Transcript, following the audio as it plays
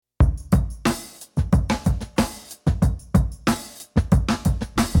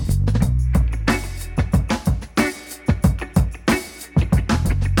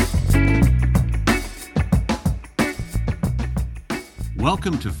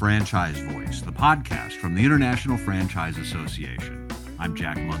Welcome to Franchise Voice, the podcast from the International Franchise Association. I'm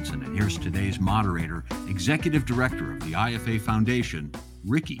Jack Munson, and here's today's moderator, Executive Director of the IFA Foundation,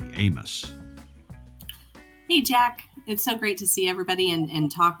 Rikki Amos. Hey, Jack. It's so great to see everybody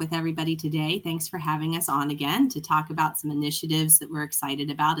and talk with everybody today. Thanks for having us on again to talk about some initiatives that we're excited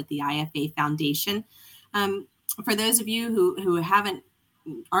about at the IFA Foundation. For those of you who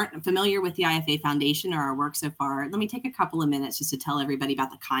aren't familiar with the IFA Foundation or our work so far, let me take a couple of minutes just to tell everybody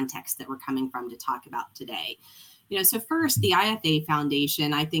about the context that we're coming from to talk about today. So first, the IFA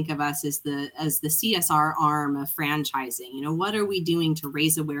Foundation, I think of us as the CSR arm of franchising. What are we doing to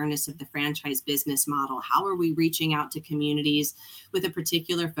raise awareness of the franchise business model? How are we reaching out to communities with a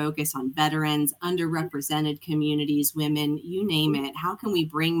particular focus on veterans, underrepresented communities, women, you name it? How can we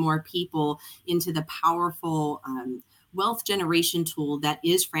bring more people into the powerful wealth generation tool that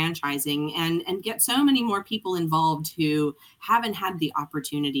is franchising and get so many more people involved who haven't had the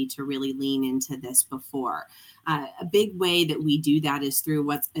opportunity to really lean into this before? A big way that we do that is through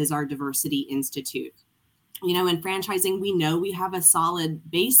what is our Diversity Institute. In franchising, we know we have a solid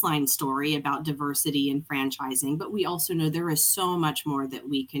baseline story about diversity in franchising, but we also know there is so much more that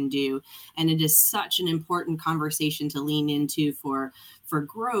we can do. And it is such an important conversation to lean into for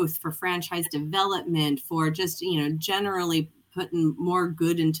growth, for franchise development, for just, generally putting more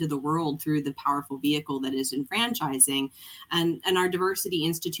good into the world through the powerful vehicle that is in franchising. And our Diversity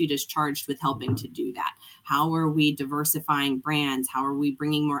Institute is charged with helping to do that. How are we diversifying brands? How are we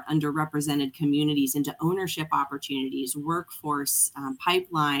bringing more underrepresented communities into ownership opportunities, workforce,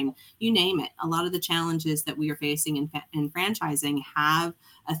 pipeline, you name it? A lot of the challenges that we are facing in franchising have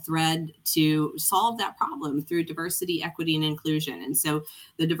a thread to solve that problem through diversity, equity, and inclusion. And so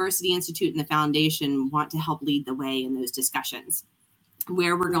the Diversity Institute and the Foundation want to help lead the way in those discussions.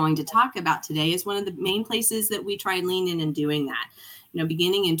 Where we're going to talk about today is one of the main places that we try and lean in doing that.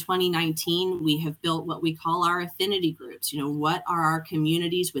 Beginning in 2019, we have built what we call our affinity groups. What are our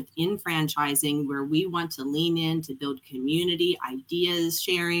communities within franchising where we want to lean in to build community, ideas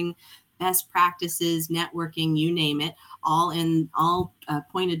sharing, best practices, networking, you name it, all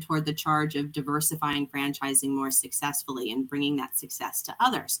pointed toward the charge of diversifying franchising more successfully and bringing that success to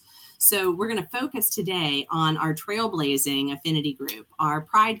others. So we're going to focus today on our trailblazing affinity group, our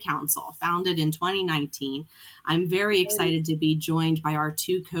Pride Council, founded in 2019. I'm very excited to be joined by our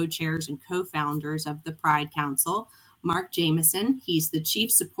two co-chairs and co-founders of the Pride Council, Mark Jameson. He's the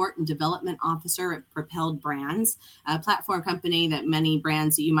Chief Support and Development Officer at Propelled Brands, a platform company that many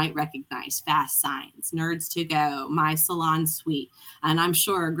brands that you might recognize, Fast Signs, Nerds to Go, My Salon Suite, and I'm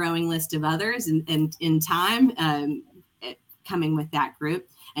sure a growing list of others in time coming with that group.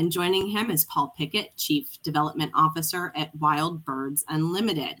 And joining him is Paul Pickett, Chief Development Officer at Wild Birds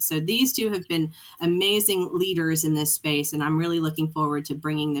Unlimited. So these two have been amazing leaders in this space, and I'm really looking forward to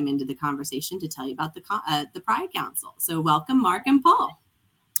bringing them into the conversation to tell you about the Pride Council. So welcome, Mark and Paul.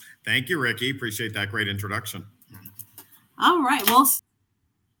 Thank you, Rikki. Appreciate that great introduction. All right, we'll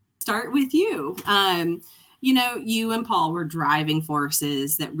start with you. You and Paul were driving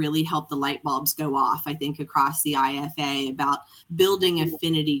forces that really helped the light bulbs go off, I think, across the IFA about building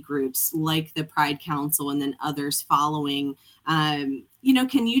affinity groups like the Pride Council and then others following.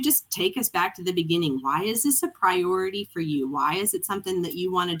 Can you just take us back to the beginning? Why is this a priority for you? Why is it something that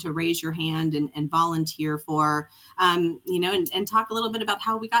you wanted to raise your hand and volunteer for, and talk a little bit about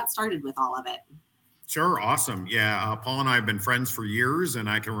how we got started with all of it? Sure. Awesome. Yeah. Paul and I have been friends for years, and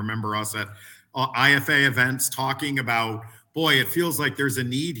I can remember us at IFA events talking about, boy, it feels like there's a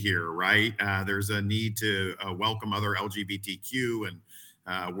need here, right? There's a need to welcome other LGBTQ,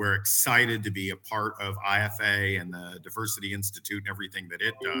 and we're excited to be a part of IFA and the Diversity Institute and everything that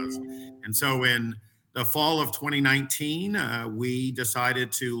it does. And so in the fall of 2019, we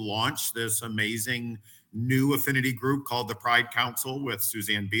decided to launch this amazing new affinity group called the Pride Council with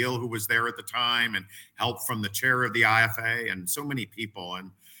Suzanne Beal, who was there at the time, and help from the chair of the IFA and so many people.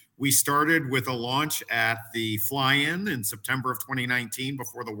 And we started with a launch at the Fly-In in September of 2019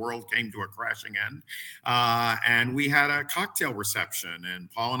 before the world came to a crashing end. And we had a cocktail reception,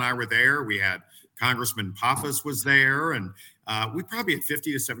 and Paul and I were there. We had Congressman Pappas was there, and we probably had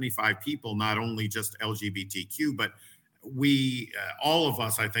 50 to 75 people, not only just LGBTQ, but we, all of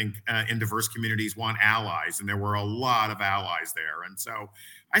us, I think, in diverse communities want allies, and there were a lot of allies there. And so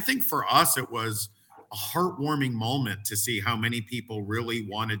I think for us, it was a heartwarming moment to see how many people really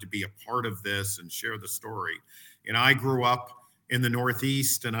wanted to be a part of this and share the story. I grew up in the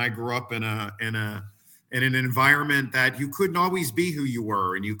Northeast, and I grew up in an environment that you couldn't always be who you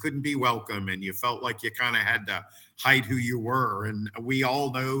were, and you couldn't be welcome, and you felt like you kind of had to hide who you were. And we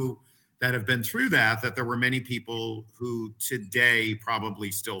all know that have been through that there were many people who today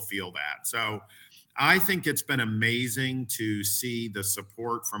probably still feel that. So I think it's been amazing to see the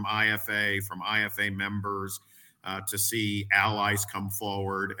support from IFA members, to see allies come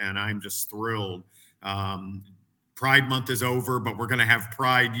forward, and I'm just thrilled. Pride Month is over, but we're going to have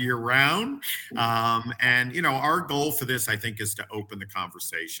Pride year round. And, you know, our goal for this, I think, is to open the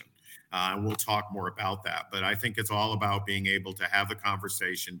conversation. And we'll talk more about that. But I think it's all about being able to have the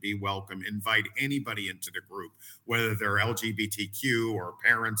conversation, be welcome, invite anybody into the group, whether they're LGBTQ or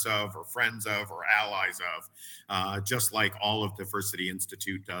parents of or friends of or allies of, just like all of Diversity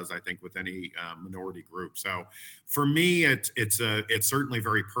Institute does, I think, with any minority group. So for me, it's certainly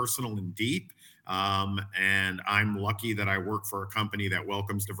very personal and deep. And I'm lucky that I work for a company that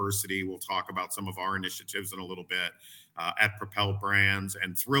welcomes diversity. We'll talk about some of our initiatives in a little bit at Propelled Brands,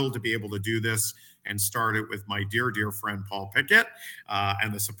 and thrilled to be able to do this and start it with my dear, dear friend, Paul Pickett,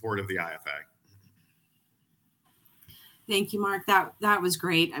 and the support of the IFA. Thank you, Mark. That was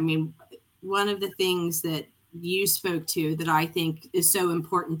great. I mean, one of the things that you spoke to that I think is so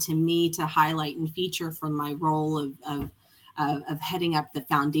important to me to highlight and feature from my role of heading up the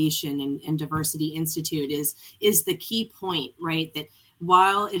foundation and Diversity Institute is the key point, right? That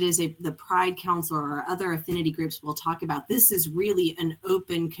while it is the Pride Council or other affinity groups we'll talk about, this is really an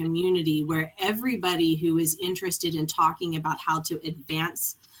open community where everybody who is interested in talking about how to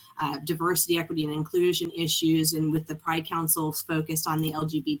advance diversity, equity, and inclusion issues, and with the Pride Council's focused on the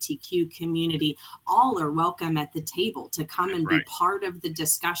LGBTQ community, all are welcome at the table to come and be part of the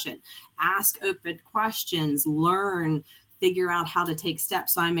discussion, ask open questions, learn, figure out how to take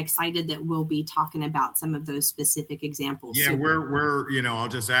steps. So I'm excited that we'll be talking about some of those specific examples. Yeah, we're, you know, I'll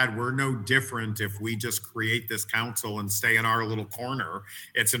just add, we're no different if we just create this council and stay in our little corner.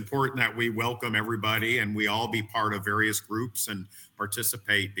 It's important that we welcome everybody and we all be part of various groups and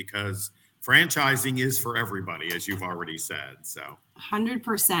participate, because franchising is for everybody, as you've already said. So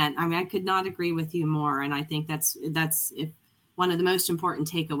 100%. I mean, I could not agree with you more. And I think that's one of the most important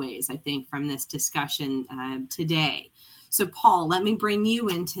takeaways, I think, from this discussion today. So Paul, let me bring you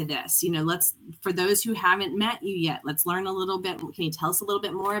into this. You know, for those who haven't met you yet, let's learn a little bit. Can you tell us a little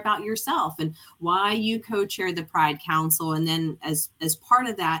bit more about yourself and why you co-chair the Pride Council? And then as part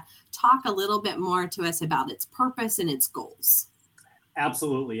of that, talk a little bit more to us about its purpose and its goals.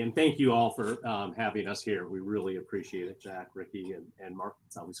 Absolutely. And thank you all for having us here. We really appreciate it, Jack, Rikki, and Mark.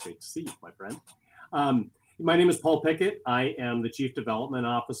 It's always great to see you, my friend. My name is Paul Pickett. I am the Chief Development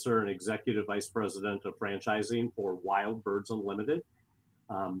Officer and Executive Vice President of Franchising for Wild Birds Unlimited.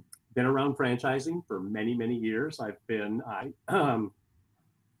 Been around franchising for many, many years. I think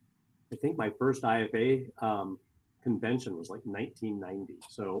my first IFA convention was like 1990,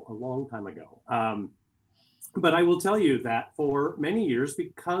 so a long time ago. But I will tell you that for many years,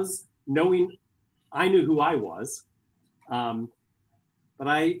 because I knew who I was, but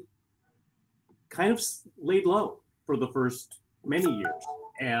I kind of laid low for the first many years.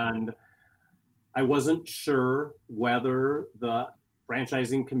 And I wasn't sure whether the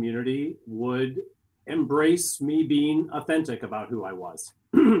franchising community would embrace me being authentic about who I was.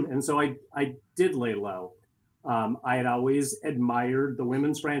 And so I did lay low. I had always admired the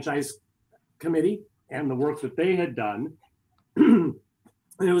Women's Franchise Committee and the work that they had done. And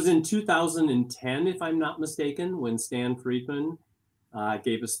it was in 2010, if I'm not mistaken, when Stan Friedman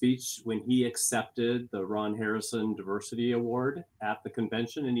gave a speech when he accepted the Ron Harrison Diversity Award at the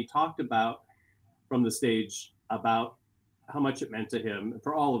convention. And he talked about, from the stage, about how much it meant to him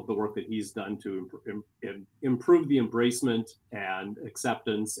for all of the work that he's done to improve the embracement and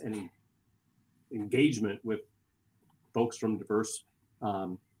acceptance and engagement with folks from diverse,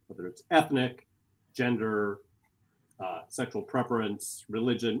 whether it's ethnic, gender, sexual preference,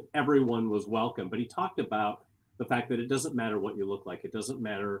 religion, everyone was welcome. But he talked about the fact that it doesn't matter what you look like. It doesn't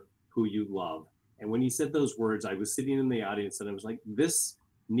matter who you love. And when he said those words, I was sitting in the audience and I was like, this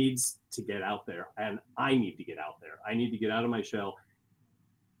needs to get out there. And I need to get out there. I need to get out of my shell.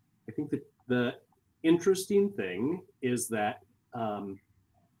 I think that the interesting thing is that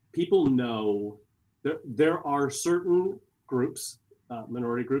people know there are certain groups,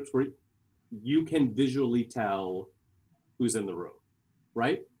 minority groups, where you can visually tell who's in the room,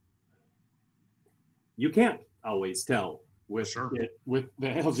 right? You can't always tell with the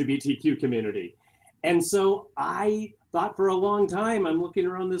LGBTQ community. And so I thought for a long time, I'm looking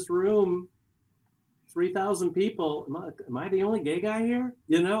around this room, 3,000 people, am I the only gay guy here?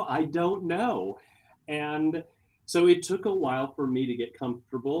 You know, I don't know. And so it took a while for me to get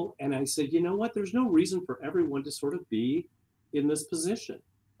comfortable. And I said, you know what, there's no reason for everyone to sort of be in this position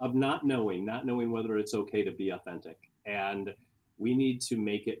of not knowing whether it's okay to be authentic. And we need to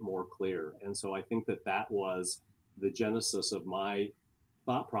make it more clear. And so I think that was the genesis of my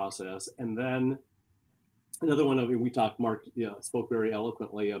thought process. And then another one, we talked, Mark spoke very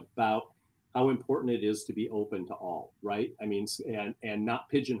eloquently about how important it is to be open to all, right? I mean, and not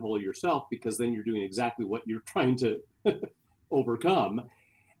pigeonhole yourself, because then you're doing exactly what you're trying to overcome.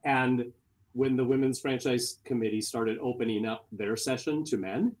 And when the Women's Franchise Committee started opening up their session to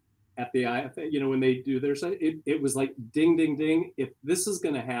men at the IFA, when they do their session, it was like ding, ding, ding. If this is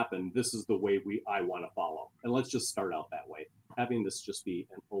going to happen, this is the way I want to follow. And let's just start out that way, having this just be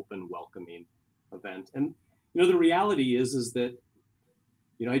an open, welcoming event. And, the reality is that,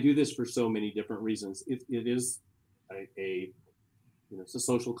 I do this for so many different reasons. It is it's a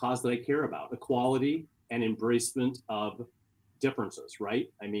social cause that I care about, equality and embracement of differences,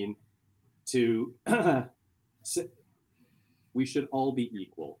 right? I mean, we should all be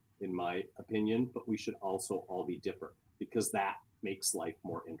equal, in my opinion, but we should also all be different, because that makes life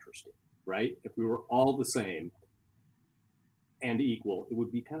more interesting, right? If we were all the same and equal, it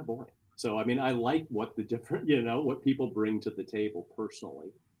would be kind of boring. So, I mean, I like what the different, what people bring to the table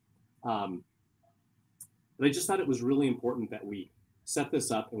personally. But I just thought it was really important that we set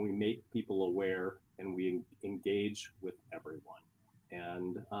this up and we make people aware and we engage with everyone.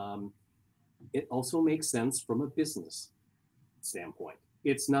 And it also makes sense from a business standpoint.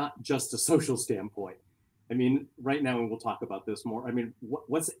 It's not just a social standpoint. I mean, right now, and we'll talk about this more, I mean,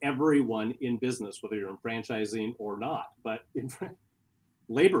 what's everyone in business, whether you're in franchising or not, but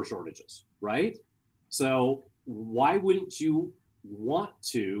labor shortages, right? So why wouldn't you want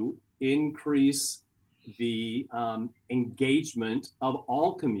to increase the engagement of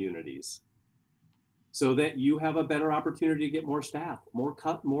all communities so that you have a better opportunity to get more staff, more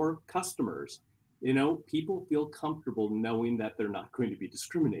customers? People feel comfortable knowing that they're not going to be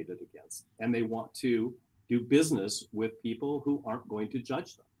discriminated against, and they want to do business with people who aren't going to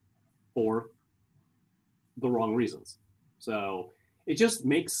judge them for the wrong reasons. So it just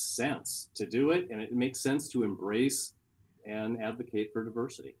makes sense to do it, and it makes sense to embrace and advocate for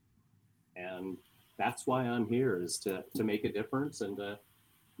diversity. And that's why I'm here, is to make a difference and to,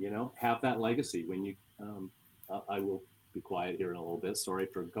 have that legacy. When you, I will be quiet here in a little bit. Sorry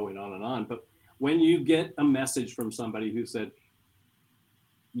for going on and on, but when you get a message from somebody who said,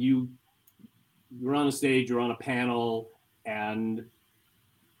 you're on a stage, you're on a panel, and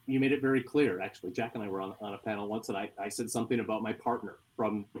you made it very clear. Actually, Jack and I were on a panel once, and I said something about my partner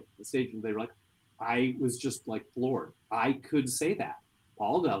from the stage, and they were like, I was just like floored. I could say that.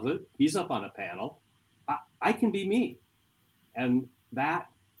 Paul does it. He's up on a panel. I can be me. And that,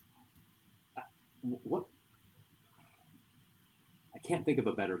 I can't think of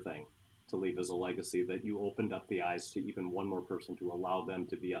a better thing to leave as a legacy, that you opened up the eyes to even one more person, to allow them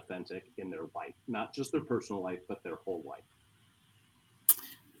to be authentic in their life, not just their personal life, but their whole life.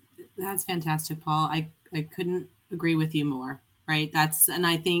 That's fantastic, Paul. I couldn't agree with you more, right? And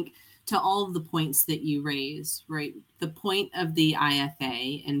I think to all of the points that you raise, right? The point of the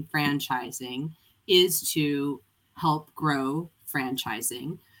IFA and franchising is to help grow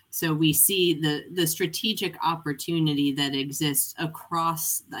franchising. So we see the strategic opportunity that exists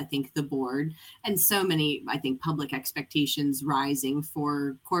across, I think, the board, and so many, I think, public expectations rising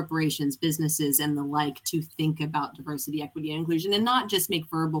for corporations, businesses, and the like to think about diversity, equity, and inclusion, and not just make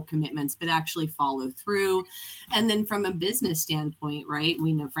verbal commitments, but actually follow through. And then from a business standpoint, right,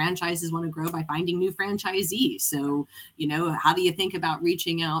 we know franchises want to grow by finding new franchisees. So, how do you think about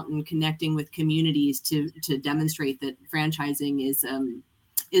reaching out and connecting with communities to demonstrate that franchising is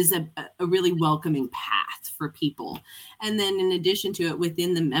a really welcoming path for people? And then in addition to it,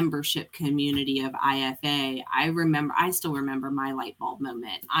 within the membership community of IFA, I still remember my light bulb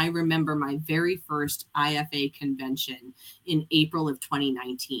moment. I remember my very first IFA convention in April of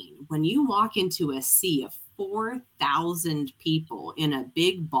 2019. When you walk into a sea of 4,000 people in a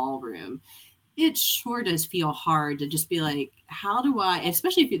big ballroom, it sure does feel hard to just be like, how do I,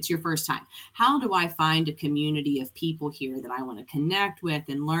 especially if it's your first time, how do I find a community of people here that I want to connect with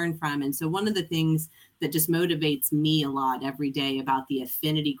and learn from? And so one of the things that just motivates me a lot every day about the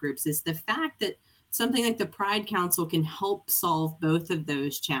affinity groups is the fact that something like the Pride Council can help solve both of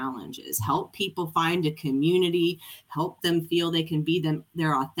those challenges, help people find a community, help them feel they can be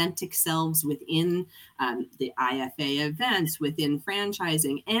their authentic selves within the IFA events, within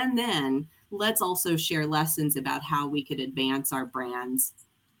franchising, and then let's also share lessons about how we could advance our brands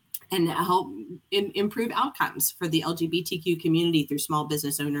and help improve outcomes for the LGBTQ community through small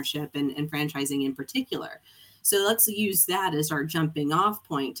business ownership and franchising in particular. So let's use that as our jumping off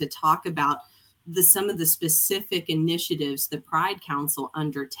point to talk about some of the specific initiatives the Pride Council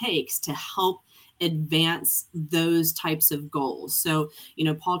undertakes to help advance those types of goals. So,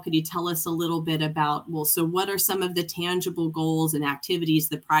 Paul, could you tell us a little bit about, so what are some of the tangible goals and activities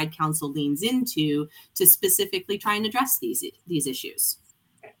the Pride Council leans into to specifically try and address these issues?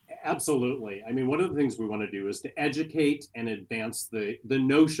 Absolutely. I mean, one of the things we want to do is to educate and advance the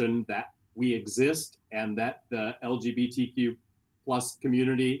notion that we exist and that the LGBTQ plus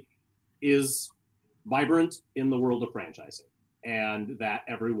community is vibrant in the world of franchising, and that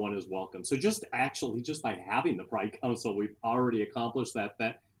everyone is welcome. So just by having the Pride Council, we've already accomplished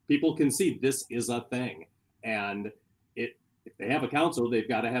that people can see this is a thing. And if they have a council, they've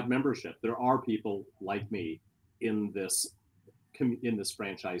got to have membership. There are people like me in this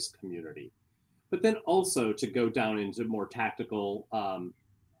franchise community. But then also to go down into more tactical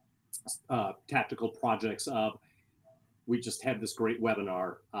projects of, we just had this great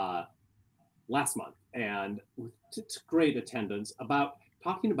webinar last month, and it's great attendance, about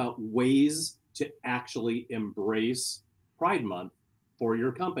talking about ways to actually embrace Pride Month for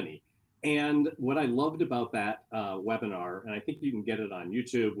your company. And what I loved about that webinar, and I think you can get it on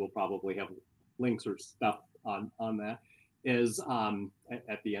YouTube, we'll probably have links or stuff on that, is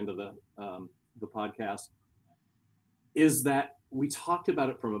at the end of the podcast, is that we talked about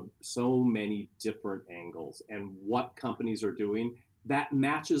it from so many different angles and what companies are doing that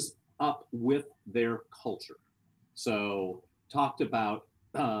matches up with their culture. So talked about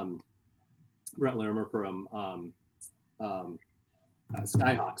Brett Larimer from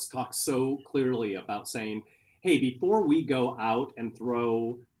Skyhawks talks so clearly about saying, hey, before we go out and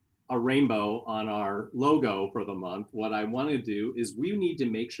throw a rainbow on our logo for the month, what I want to do is we need to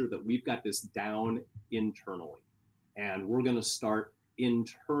make sure that we've got this down internally. And we're going to start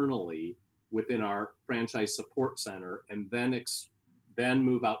internally within our franchise support center, and then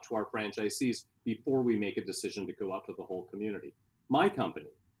move out to our franchisees before we make a decision to go out to the whole community. My company,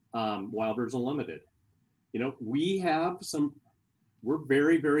 Wildbirds Unlimited, we're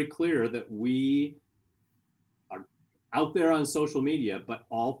very, very clear that we are out there on social media, but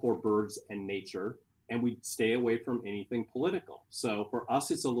all for birds and nature, and we stay away from anything political. So for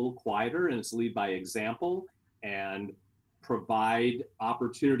us, it's a little quieter, and it's lead by example and provide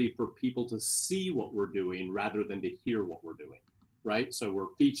opportunity for people to see what we're doing rather than to hear what we're doing, right? So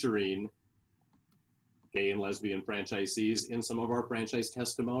we're featuring gay and lesbian franchisees in some of our franchise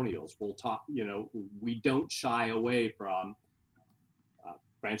testimonials. We'll talk, we don't shy away from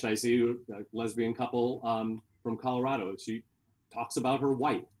franchisee, lesbian couple from Colorado. She talks about her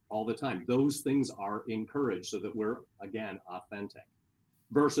wife all the time. Those things are encouraged so that we're, again, authentic,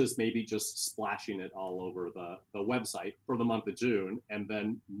 versus maybe just splashing it all over the website for the month of June and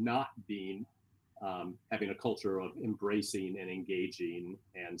then not being, having a culture of embracing and engaging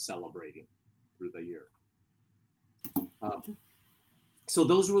and celebrating through the year. So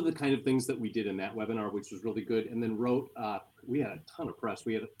those were the kind of things that we did in that webinar, which was really good. And then we had a ton of press.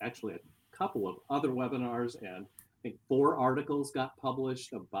 We had actually a couple of other webinars, and I think 4 articles got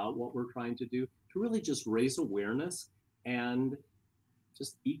published about what we're trying to do to really just raise awareness and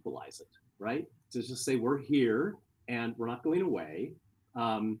just equalize it, right? To just say we're here and we're not going away,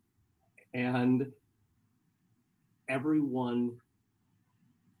 and everyone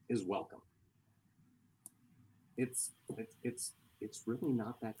is welcome. It's really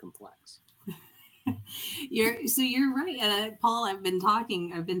not that complex. You're right, Paul. I've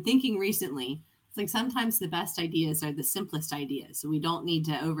been thinking recently. It's like sometimes the best ideas are the simplest ideas, so we don't need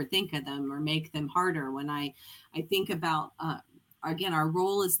to overthink them or make them harder. When I think about again, our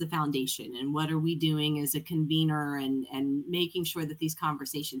role is the foundation, and what are we doing as a convener and making sure that these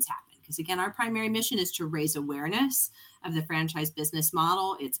conversations happen. Because again, our primary mission is to raise awareness of the franchise business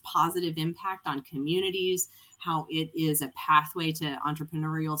model, its positive impact on communities, how it is a pathway to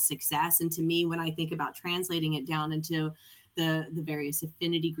entrepreneurial success. And to me, when I think about translating it down into the various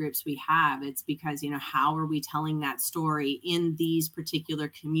affinity groups we have, it's because, how are we telling that story in these particular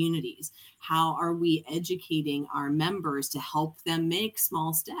communities? How are we educating our members to help them make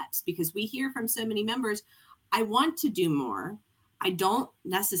small steps? Because we hear from so many members, I want to do more. I don't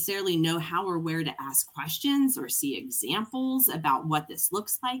necessarily know how or where to ask questions or see examples about what this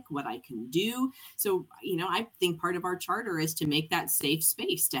looks like, what I can do. So, I think part of our charter is to make that safe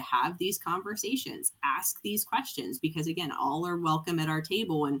space to have these conversations, ask these questions, because again, all are welcome at our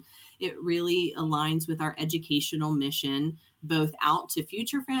table. And it really aligns with our educational mission, both out to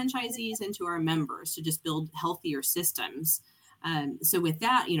future franchisees and to our members, to just build healthier systems. So with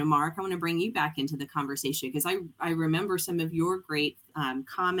that, Mark, I want to bring you back into the conversation, because I remember some of your great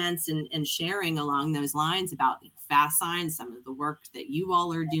comments and sharing along those lines about fast signs, some of the work that you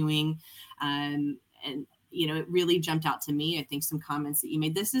all are doing. And it really jumped out to me. I think some comments that you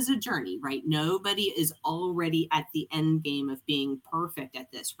made, this is a journey, right? Nobody is already at the end game of being perfect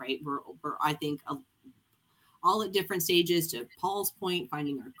at this, right? We're I think, all at different stages. To Paul's point,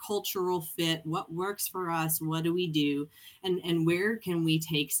 finding our cultural fit, what works for us, what do we do, and where can we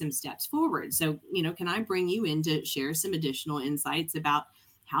take some steps forward? So, can I bring you in to share some additional insights about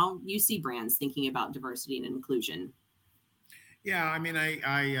how you see brands thinking about diversity and inclusion? Yeah, I mean,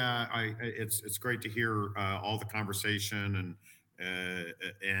 it's great to hear all the conversation, I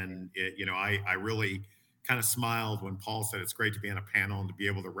really kind of smiled when Paul said it's great to be on a panel and to be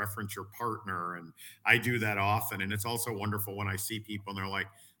able to reference your partner, and I do that often, and it's also wonderful when I see people and they're like,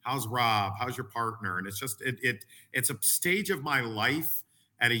 "How's Rob? How's your partner?" And it's just it's a stage of my life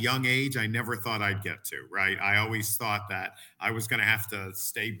at a young age I never thought I'd get to. Right? I always thought that I was going to have to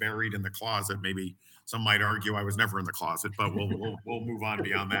stay buried in the closet. Maybe some might argue I was never in the closet, but we'll move on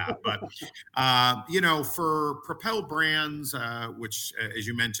beyond that. But for Propelled Brands, which, as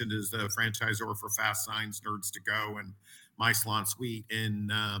you mentioned, is the franchisor for Fast Signs, Nerds to Go, and My Salon Suite.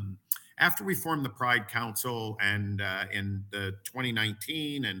 After we formed the Pride Council, and in the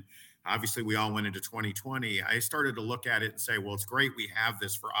 2019, and obviously we all went into 2020, I started to look at it and say, well, it's great we have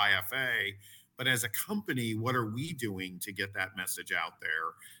this for IFA. But as a company, what are we doing to get that message out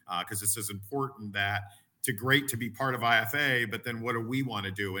there? Because it's as important great to be part of IFA, but then what do we want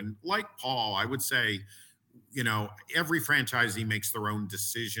to do? And like Paul, I would say, every franchisee makes their own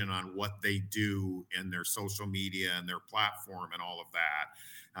decision on what they do in their social media and their platform and all of that.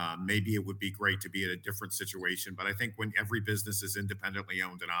 Maybe it would be great to be in a different situation, but I think when every business is independently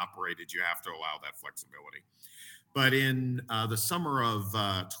owned and operated, you have to allow that flexibility. But in the summer of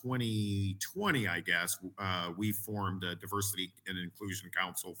 2020, I guess, we formed a Diversity and Inclusion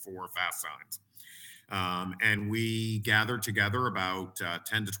Council for Fast Signs. And we gathered together about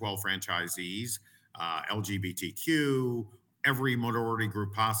 10 to 12 franchisees, LGBTQ, every minority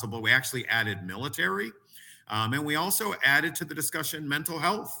group possible. We actually added military. And we also added to the discussion mental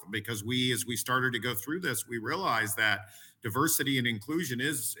health, because as we started to go through this, we realized that diversity and inclusion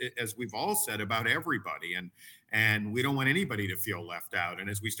is, as we've all said, about everybody. And we don't want anybody to feel left out. And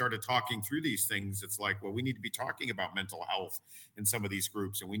as we started talking through these things, it's like, well, we need to be talking about mental health in some of these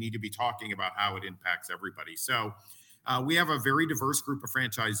groups, and we need to be talking about how it impacts everybody. So we have a very diverse group of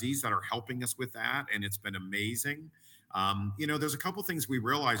franchisees that are helping us with that, and it's been amazing. There's a couple things we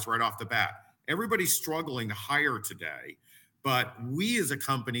realized right off the bat. Everybody's struggling to hire today, but we as a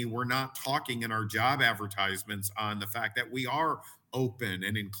company, we're not talking in our job advertisements on the fact that we are open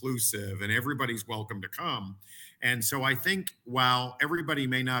and inclusive and everybody's welcome to come. And so I think while everybody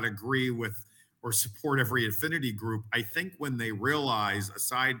may not agree with or support every affinity group, I think when they realize,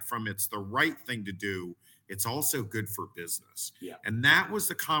 aside from it's the right thing to do, it's also good for business. Yeah. And that was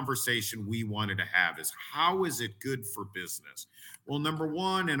the conversation we wanted to have, is how is it good for business? Well, number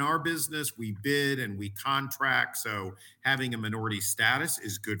one, in our business, we bid and we contract. So having a minority status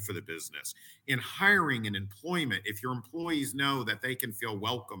is good for the business. In hiring and employment, if your employees know that they can feel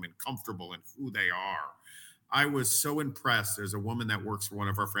welcome and comfortable in who they are. I was so impressed. There's a woman that works for one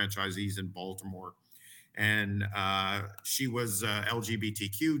of our franchisees in Baltimore, and she was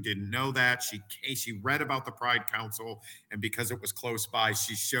LGBTQ, didn't know that. She read about the Pride Council, and because it was close by,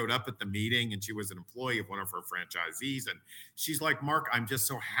 she showed up at the meeting, and she was an employee of one of her franchisees. And she's like, Mark, I'm just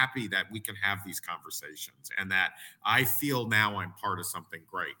so happy that we can have these conversations and that I feel now I'm part of something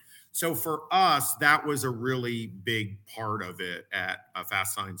great. So for us, that was a really big part of it at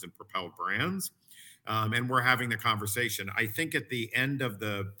Fast Signs and Propelled Brands. And we're having the conversation. I think at the end of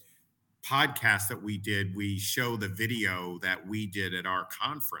the podcast that we did, we show the video that we did at our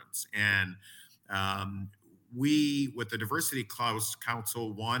conference. And we, with the Diversity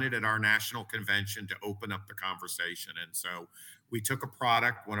Council, wanted at our national convention to open up the conversation. And so we took a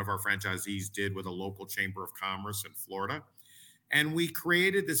product one of our franchisees did with a local chamber of commerce in Florida. And we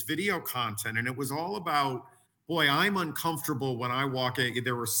created this video content, and it was all about, boy, I'm uncomfortable when I walk in.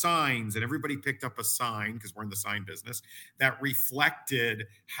 There were signs, and everybody picked up a sign, because we're in the sign business, that reflected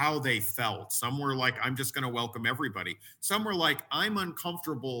how they felt. Some were like, I'm just going to welcome everybody. Some were like, I'm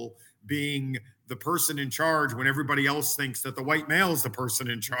uncomfortable being the person in charge when everybody else thinks that the white male is the person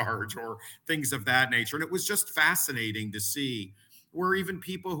in charge, or things of that nature. And it was just fascinating to see where even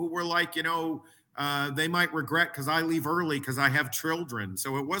people who were like, they might regret because I leave early because I have children.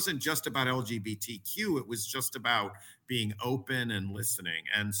 So it wasn't just about LGBTQ. It was just about being open and listening.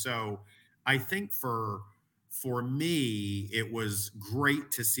 And so I think for me, it was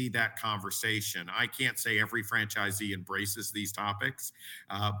great to see that conversation. I can't say every franchisee embraces these topics,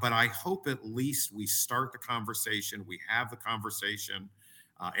 but I hope at least we start the conversation. We have the conversation.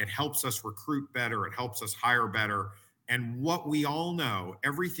 It helps us recruit better. It helps us hire better. And what we all know,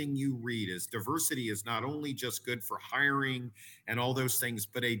 everything you read is diversity is not only just good for hiring and all those things,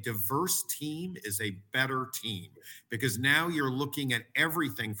 but a diverse team is a better team, because now you're looking at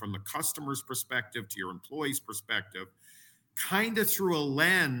everything from the customer's perspective to your employee's perspective, kind of through a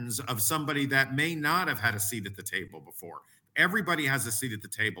lens of somebody that may not have had a seat at the table before. Everybody has a seat at the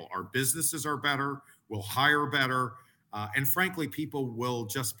table. Our businesses are better. We'll hire better. And frankly, people will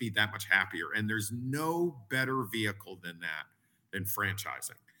just be that much happier. And there's no better vehicle than that, than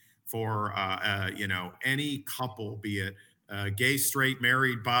franchising for, any couple, be it gay, straight,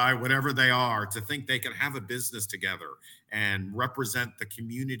 married, bi, whatever they are, to think they can have a business together and represent the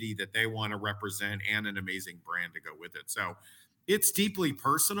community that they want to represent and an amazing brand to go with it. So it's deeply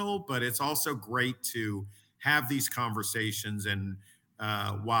personal, but it's also great to have these conversations. And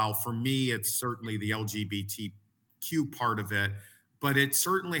while for me, it's certainly the LGBTQ part of it, but it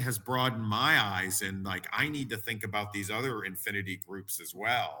certainly has broadened my eyes, and like, I need to think about these other infinity groups as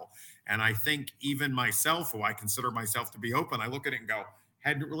well. And I think even myself, who I consider myself to be open, I look at it and go,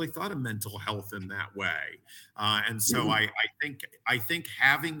 hadn't really thought of mental health in that way. And so I think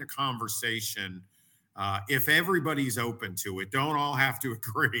having the conversation, if everybody's open to it, don't all have to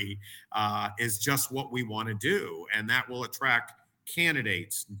agree, is just what we want to do. And that will attract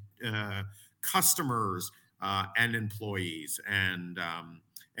candidates, customers, and employees, and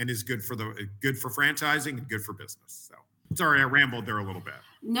is good for franchising and good for business. So sorry, I rambled there a little bit.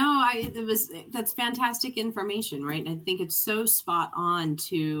 No, that's fantastic information, right? And I think it's so spot on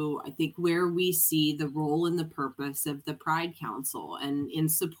to, I think, where we see the role and the purpose of the Pride Council, and in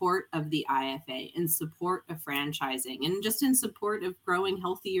support of the IFA, in support of franchising, and just in support of growing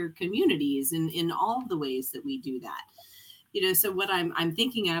healthier communities in all the ways that we do that. So what I'm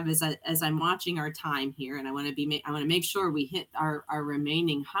thinking of as I'm watching our time here, and I want to make sure we hit our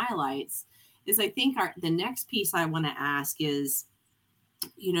remaining highlights, is I think the next piece I want to ask is,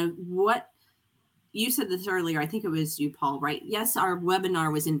 what you said this earlier, I think it was you, Paul, right? Yes, our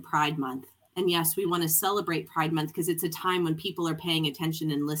webinar was in Pride Month. And yes, we want to celebrate Pride Month because it's a time when people are paying attention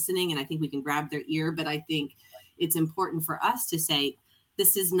and listening, and I think we can grab their ear. But I think it's important for us to say,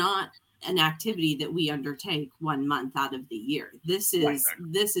 this is not an activity that we undertake 1 month out of the year. This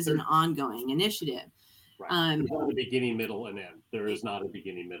is an ongoing initiative. Right. There's not a beginning, middle, and end. There is not a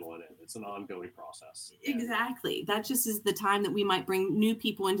beginning, middle, and end. It's an ongoing process. Exactly. That just is the time that we might bring new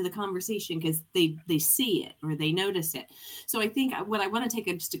people into the conversation because they see it or they notice it. So I think what I want to take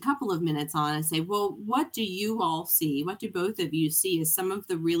just a couple of minutes on is say, well, what do you all see? What do both of you see as some of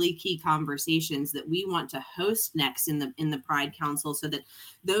the really key conversations that we want to host next in the Pride Council, so that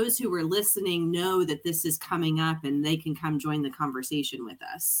those who are listening know that this is coming up and they can come join the conversation with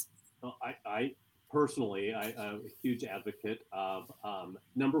us? Well, I personally, I'm a huge advocate of,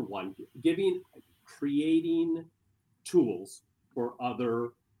 number one, creating tools for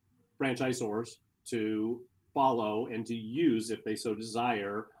other franchisors to follow and to use if they so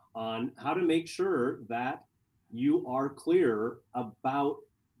desire, on how to make sure that you are clear about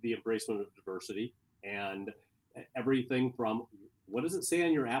the embracement of diversity, and everything from, what does it say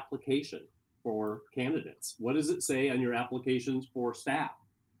on your application for candidates? What does it say on your applications for staff?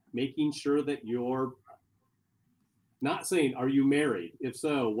 Making sure that you're not saying, are you married? If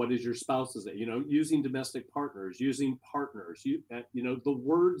so, what is your spouse's age? Using domestic partners, using partners, the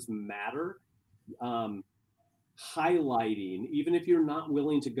words matter. Highlighting, even if you're not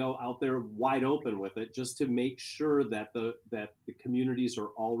willing to go out there wide open with it, just to make sure that the communities are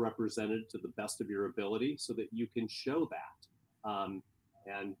all represented to the best of your ability, so that you can show that,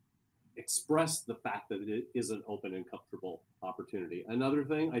 and express the fact that it is an open and comfortable opportunity. Another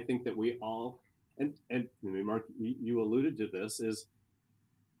thing I think that we all, and Mark, you alluded to this, is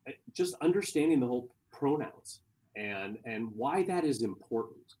just understanding the whole pronouns and why that is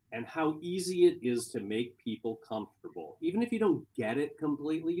important, and how easy it is to make people comfortable. Even if you don't get it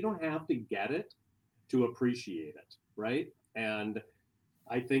completely, you don't have to get it to appreciate it, right? And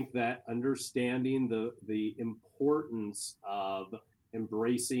I think that understanding the importance of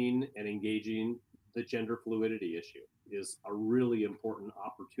embracing and engaging the gender fluidity issue is a really important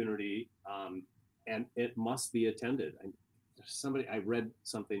opportunity, and it must be attended. I read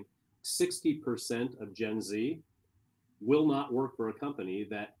something, 60% of Gen Z will not work for a company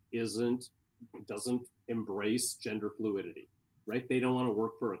that doesn't embrace gender fluidity, right? They don't want to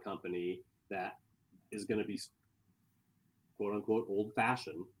work for a company that is going to be, quote unquote, old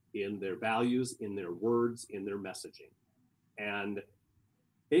fashioned in their values, in their words, in their messaging. And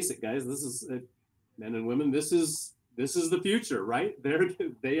basic, guys, this is men and women. This is the future, right?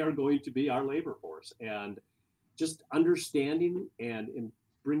 They are going to be our labor force, and just understanding and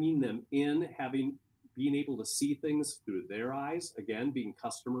bringing them in, being able to see things through their eyes, again, being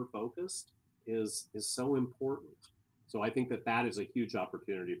customer focused is so important. So I think that is a huge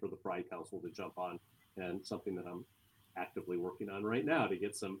opportunity for the Pride Council to jump on, and something that I'm actively working on right now to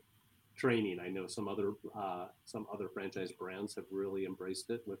get some training. I know some other franchise brands have really embraced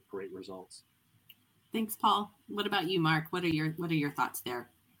it with great results. Thanks, Paul. What about you, Mark? What are your thoughts there?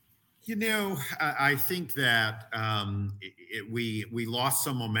 I think that we lost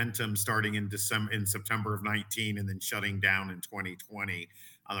some momentum starting in September of 19, and then shutting down in 2020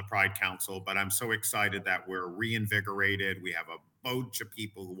 on the Pride Council. But I'm so excited that we're reinvigorated. We have a bunch of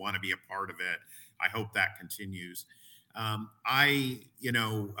people who want to be a part of it. I hope that continues. In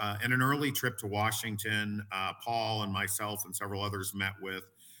an early trip to Washington, Paul and myself and several others met with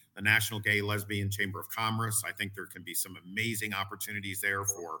the National Gay Lesbian Chamber of Commerce. I think there can be some amazing opportunities there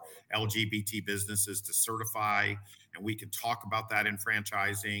for LGBT businesses to certify, and we can talk about that in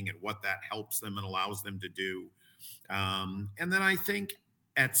franchising and what that helps them and allows them to do. And then I think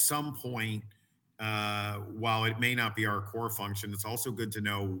at some point, while it may not be our core function, it's also good to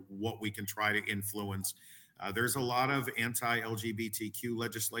know what we can try to influence. There's a lot of anti-LGBTQ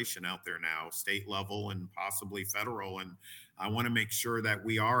legislation out there now, state level and possibly federal. And I want to make sure that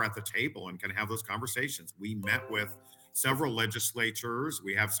we are at the table and can have those conversations. We met with several legislatures.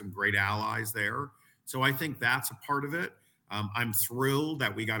 We have some great allies there. So I think that's a part of it. I'm thrilled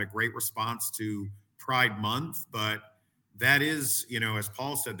that we got a great response to Pride Month, but that is, as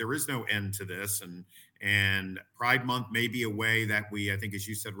Paul said, there is no end to this. And Pride Month may be a way that I think, as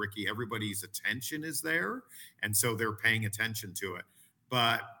you said, Rikki, everybody's attention is there. And so they're paying attention to it.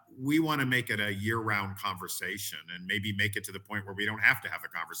 But we want to make it a year-round conversation, and maybe make it to the point where we don't have to have a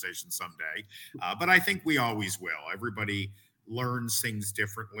conversation someday. But I think we always will. Everybody learns things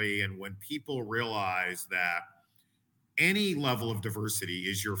differently. And when people realize that any level of diversity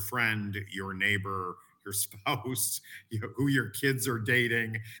is your friend, your neighbor, your spouse, who your kids are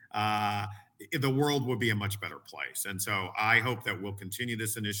dating, the world will be a much better place. And so I hope that we'll continue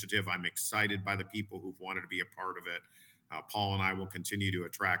this initiative. I'm excited by the people who've wanted to be a part of it. Paul and I will continue to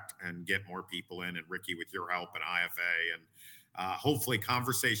attract and get more people in, and Rikki, with your help, and IFA, and hopefully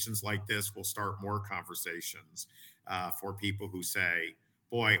conversations like this will start more conversations for people who say,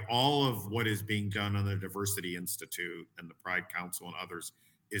 boy, all of what is being done on the Diversity Institute and the Pride Council and others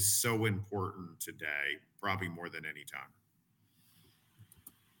is so important today, probably more than any time.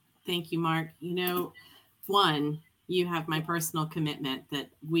 Thank you, Mark. You have my personal commitment that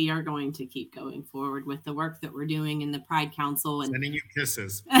we are going to keep going forward with the work that we're doing in the Pride Council, and sending you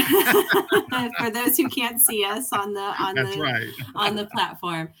kisses for those who can't see us on the on the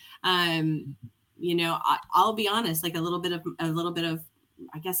platform. I'll be honest, like a little bit of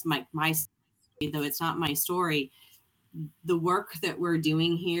I guess my story, though it's not my story. The work that we're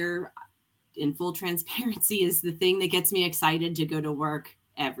doing here, in full transparency, is the thing that gets me excited to go to work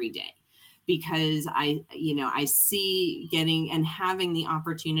every day, because I see getting and having the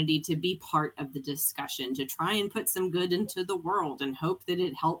opportunity to be part of the discussion, to try and put some good into the world and hope that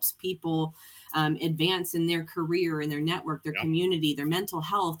it helps people advance in their career, in their network, their community, their mental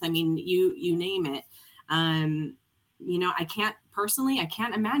health. I mean, you name it. I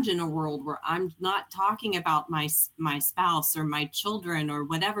can't imagine a world where I'm not talking about my spouse or my children or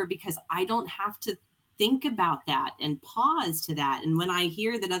whatever, because I don't have to think about that and pause to that. And when I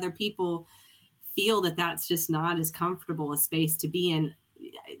hear that other people feel that that's just not as comfortable a space to be in,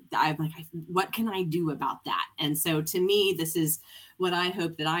 I'm like, what can I do about that? And so to me, this is what I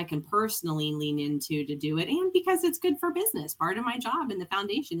hope that I can personally lean into to do it. And because it's good for business. Part of my job in the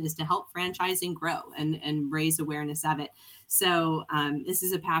foundation is to help franchising grow and raise awareness of it. So this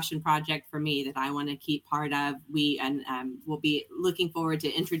is a passion project for me that I want to keep part of. We'll be looking forward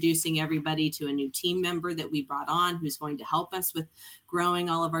to introducing everybody to a new team member that we brought on, who's going to help us with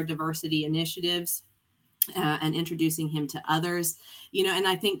growing all of our diversity initiatives. And introducing him to others, and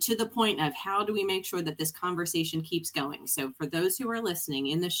I think to the point of how do we make sure that this conversation keeps going. So for those who are listening,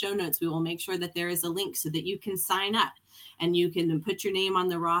 in the show notes, we will make sure that there is a link so that you can sign up and you can put your name on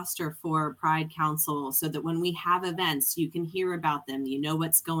the roster for Pride Council, so that when we have events, you can hear about them,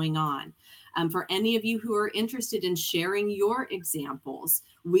 what's going on. For any of you who are interested in sharing your examples,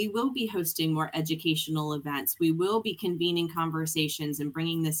 we will be hosting more educational events. We will be convening conversations and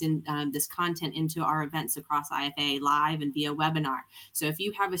bringing this content into our events across IFA live and via webinar. So if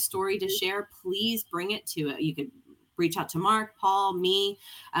you have a story to share, please bring it to it. You could reach out to Mark, Paul, me,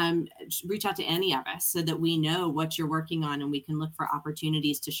 reach out to any of us so that we know what you're working on and we can look for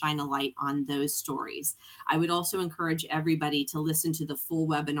opportunities to shine a light on those stories. I would also encourage everybody to listen to the full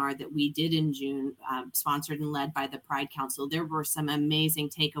webinar that we did in June, sponsored and led by the Pride Council. There were some amazing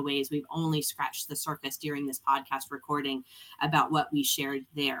takeaways. We've only scratched the surface during this podcast recording about what we shared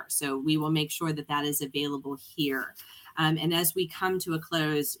there. So we will make sure that that is available here. And as we come to a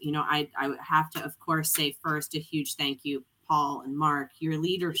close, I have to, of course, say first a huge thank you, Paul and Mark. Your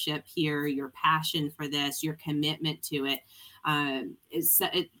leadership here, your passion for this, your commitment to it,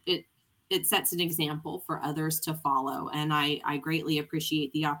 it sets an example for others to follow. And I greatly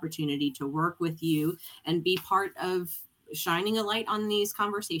appreciate the opportunity to work with you and be part of shining a light on these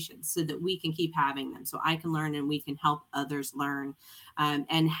conversations so that we can keep having them, so I can learn and we can help others learn,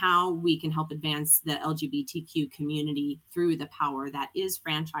 and how we can help advance the LGBTQ community through the power that is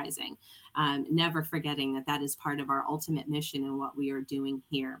franchising, never forgetting that that is part of our ultimate mission and what we are doing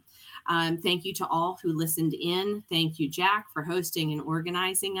here. Thank you to all who listened in. Thank you, Jack, for hosting and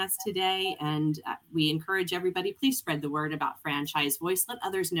organizing us today. And we encourage everybody, please spread the word about Franchise Voice. Let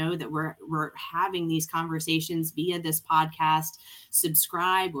others know that we're having these conversations via this podcast.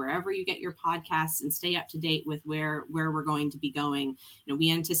 Subscribe wherever you get your podcasts and stay up to date with where we're going to be going.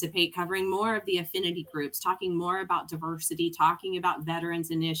 We anticipate covering more of the affinity groups, talking more about diversity, talking about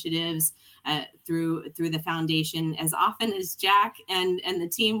veterans initiatives through the foundation as often as Jack and the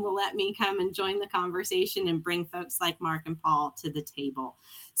team will let me come and join the conversation and bring folks like Mark and Paul to the table.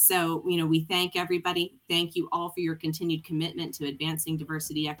 So, we thank everybody. Thank you all for your continued commitment to advancing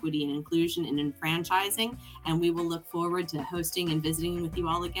diversity, equity, and inclusion and in franchising. And we will look forward to hosting and visiting with you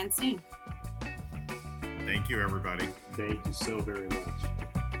all again soon. Thank you, everybody. Thank you so very much.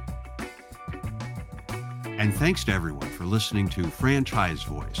 And thanks to everyone for listening to Franchise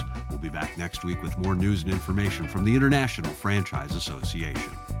Voice. We'll be back next week with more news and information from the International Franchise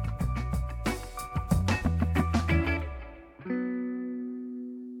Association.